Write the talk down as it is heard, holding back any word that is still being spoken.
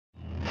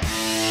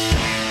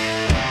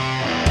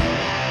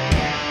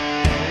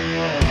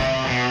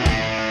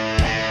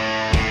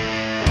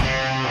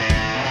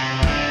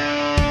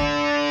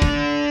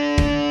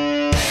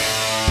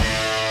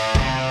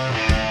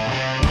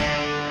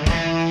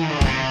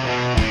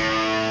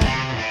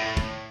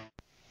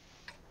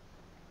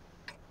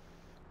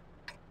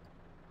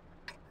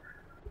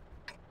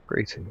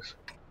Greetings,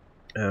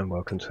 and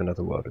welcome to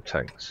another World of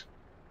Tanks.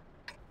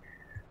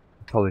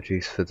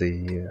 Apologies for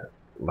the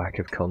lack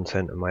of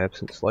content and my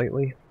absence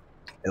lately.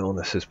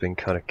 Illness has been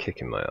kind of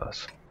kicking my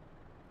ass.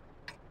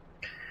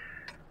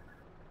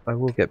 I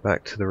will get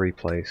back to the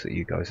replays that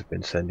you guys have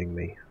been sending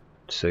me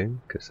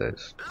soon, because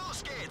there's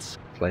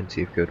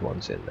plenty of good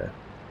ones in there.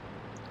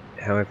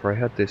 However, I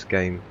had this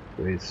game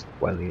with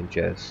Welly and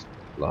Jez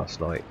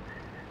last night,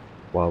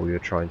 while we were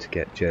trying to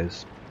get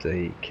Jez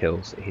the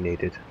kills that he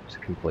needed to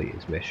complete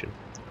his mission.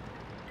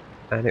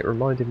 And it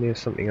reminded me of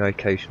something I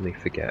occasionally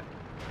forget,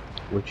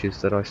 which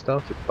is that I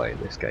started playing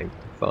this game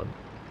for fun.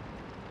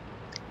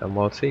 And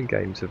while team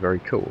games are very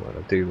cool, and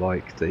I do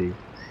like the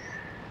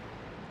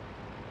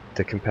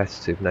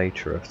competitive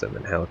nature of them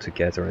and how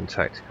together and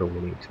tactical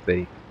we need to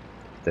be,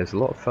 there's a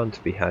lot of fun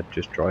to be had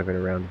just driving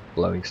around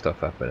blowing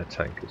stuff up in a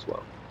tank as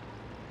well.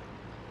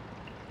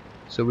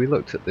 So we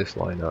looked at this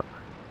lineup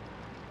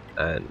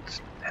and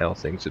how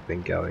things had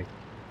been going.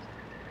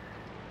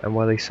 And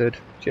Welly said,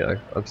 you know,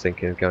 I'm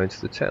thinking of going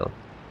to the town.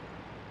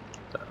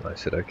 And I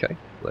said, okay,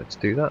 let's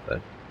do that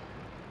then.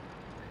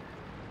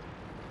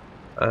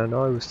 And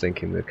I was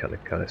thinking we'd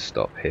kind of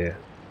stop here,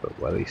 but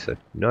Welly said,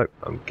 nope,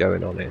 I'm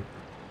going on in.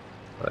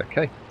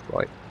 Okay,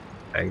 right,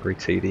 angry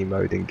TD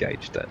mode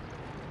engaged then.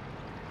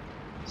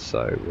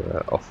 So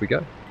off we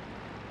go.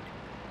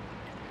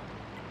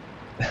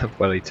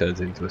 Welly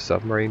turns into a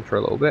submarine for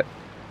a little bit,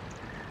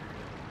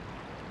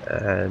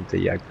 and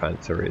the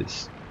Jagdpanther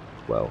is,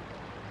 well,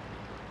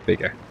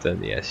 bigger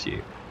than the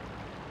SU.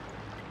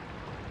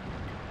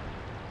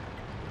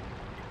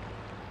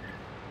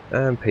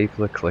 And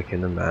people are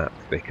clicking the map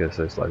because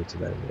there's loads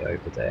of enemy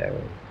over there,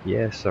 and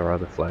yes, our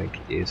other flank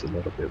is a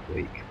little bit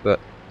weak,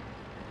 but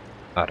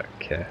I don't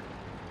care.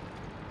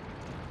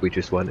 We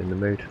just weren't in the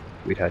mood.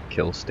 We'd had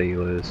kill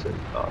stealers and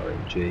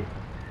RNG,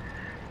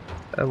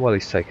 and while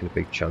he's taking a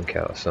big chunk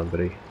out of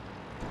somebody,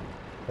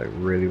 I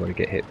don't really want to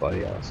get hit by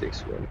the RC,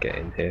 so we want to get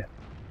in here.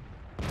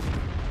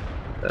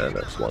 And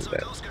that's one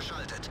down.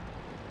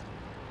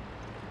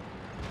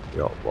 We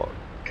got what,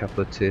 a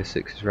couple of tier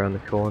 6s around the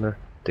corner.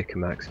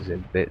 Dickomax is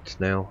in bits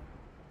now.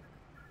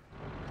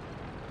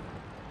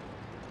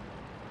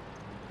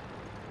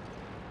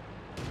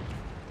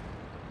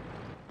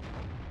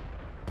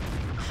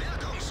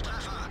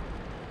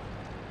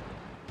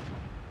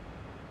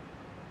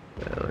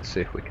 Now let's see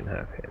if we can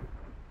have him.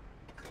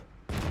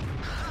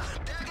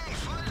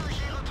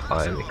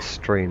 I am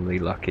extremely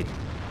lucky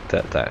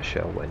that that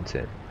shell went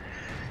in.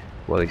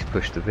 Well, he's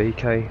pushed the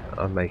VK.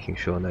 I'm making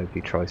sure nobody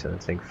tries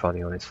anything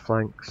funny on his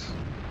flanks.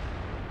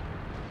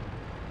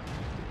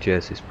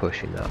 Jez is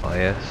pushing that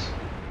IS.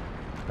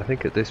 I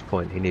think at this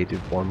point he needed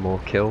one more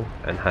kill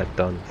and had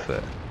done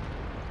for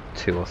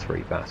 2 or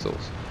 3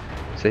 battles.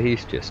 So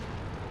he's just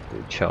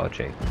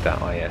charging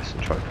that IS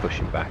and trying to push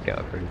him back out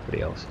of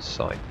everybody else's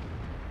sight.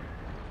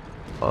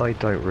 I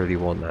don't really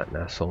want that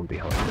Nashorn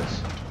behind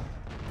us.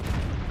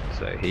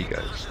 So he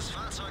goes.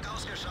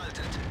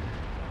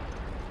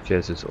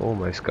 Jez has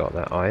almost got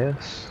that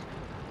IS.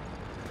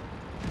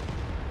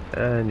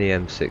 And the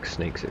M6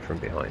 sneaks it from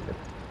behind him.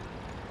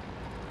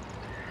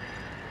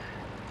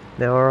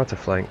 Now our other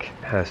flank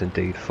has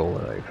indeed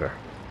fallen over.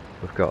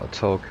 We've got a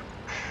TOG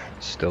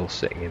still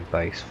sitting in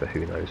base for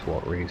who knows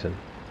what reason.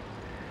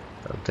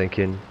 I'm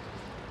thinking,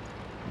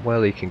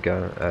 well, he can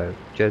go,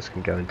 Jez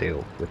can go and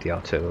deal with the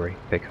artillery,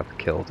 pick up a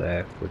kill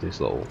there with his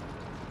little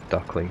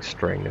duckling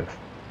string of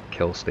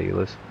kill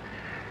stealers.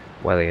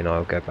 Welly and I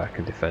will go back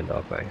and defend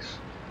our base.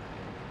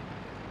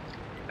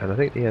 And I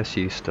think the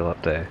SU's still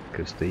up there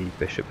because the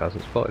bishop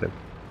hasn't spotted him.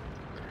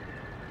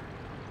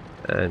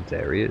 And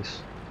there he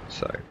is.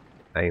 So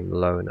aim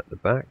low and at the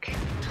back,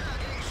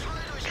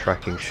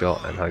 tracking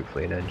shot and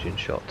hopefully an engine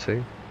shot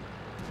too.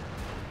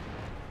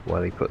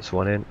 Well, he puts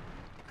one in,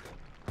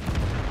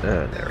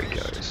 and there he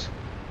goes.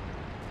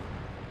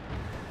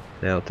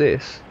 Now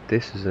this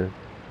is a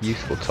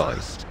useful time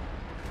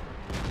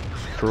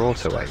for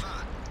auto aim,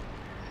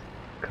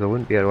 because I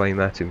wouldn't be able to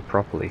aim at him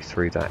properly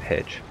through that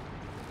hedge,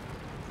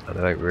 and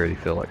I don't really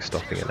feel like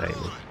stopping and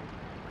aiming.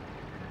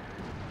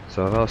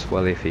 So I've asked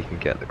Welly if he can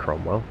get the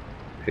Cromwell,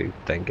 who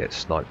then gets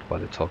sniped by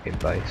the TOG in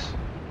base,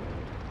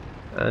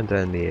 and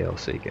then the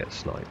ELC gets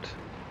sniped.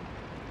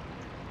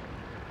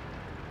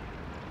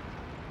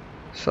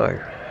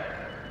 So,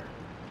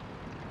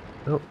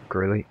 oh,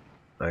 Grilly.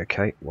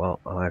 Okay, well,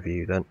 I'll have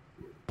you then,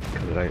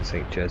 because I don't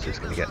think Jez is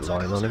going to get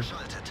line on him.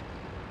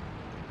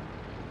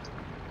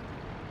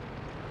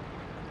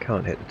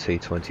 Can't hit the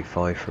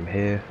T25 from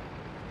here,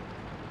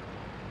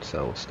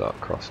 so we'll start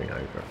crossing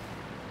over.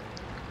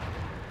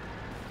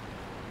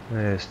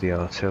 There's the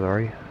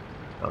artillery.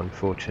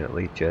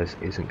 Unfortunately,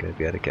 Jez isn't going to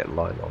be able to get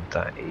line on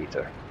that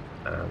either,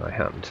 and I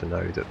happen to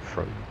know that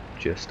from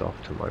just off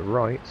to my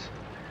right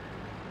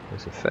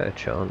there's a fair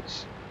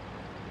chance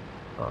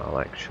I'll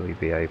actually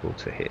be able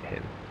to hit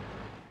him.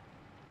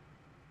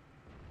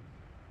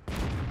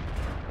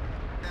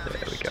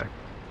 There we go.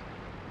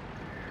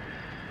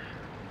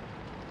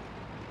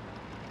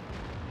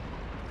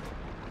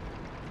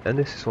 And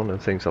this is one of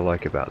the things I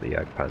like about the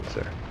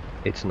Jagdpanther.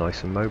 It's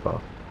nice and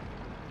mobile.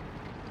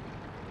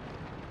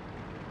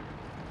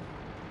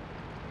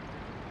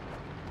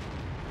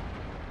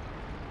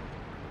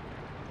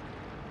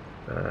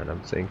 And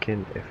I'm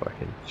thinking if I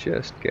can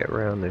just get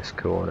around this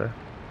corner.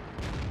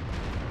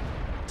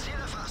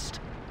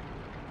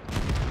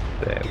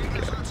 There we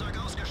go.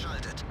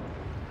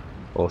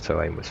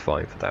 Auto aim was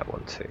fine for that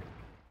one too.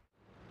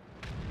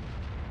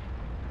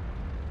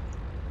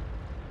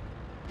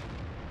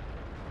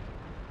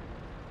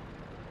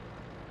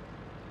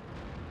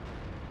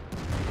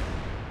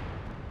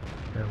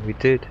 And we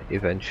did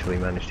eventually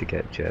manage to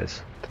get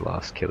Jez the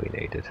last kill he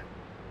needed.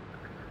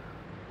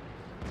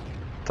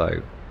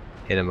 Though,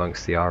 in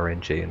amongst the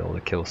RNG and all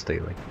the kill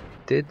stealing,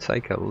 it did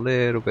take a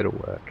little bit of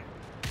work.